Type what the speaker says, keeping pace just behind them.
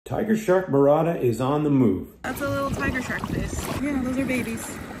Tiger shark Morada is on the move. That's a little tiger shark face. Yeah, those are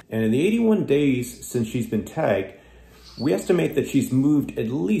babies. And in the 81 days since she's been tagged, we estimate that she's moved at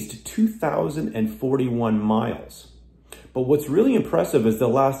least 2,041 miles. But what's really impressive is the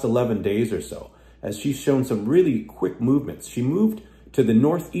last 11 days or so, as she's shown some really quick movements. She moved to the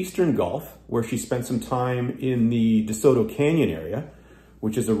northeastern Gulf, where she spent some time in the DeSoto Canyon area,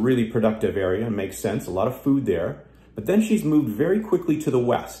 which is a really productive area and makes sense, a lot of food there. But then she's moved very quickly to the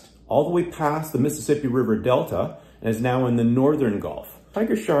west, all the way past the Mississippi River Delta, and is now in the northern Gulf.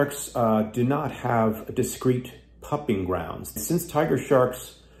 Tiger sharks do not have discrete pupping grounds. Since tiger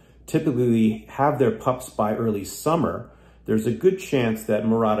sharks typically have their pups by early summer, there's a good chance that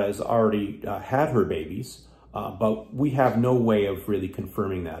Morada has already had her babies, but we have no way of really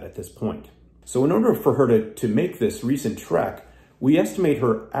confirming that at this point. So in order for her to make this recent trek, we estimate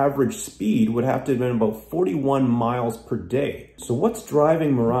her average speed would have to have been about 41 miles per day. So what's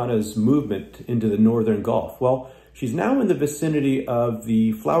driving Morada's movement into the northern Gulf? Well, she's now in the vicinity of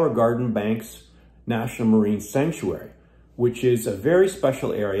the Flower Garden Banks National Marine Sanctuary, which is a very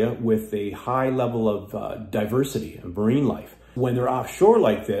special area with a high level of diversity and marine life. When they're offshore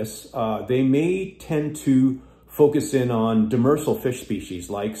like this, they may tend to focus in on demersal fish species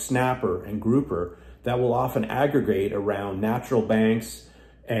like snapper and grouper that will often aggregate around natural banks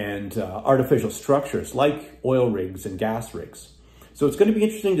and artificial structures like oil rigs and gas rigs. So it's going to be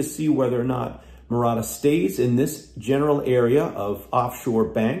interesting to see whether or not Morada stays in this general area of offshore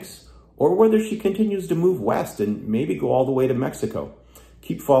banks or whether she continues to move west and maybe go all the way to Mexico.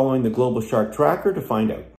 Keep following the Global Shark Tracker to find out.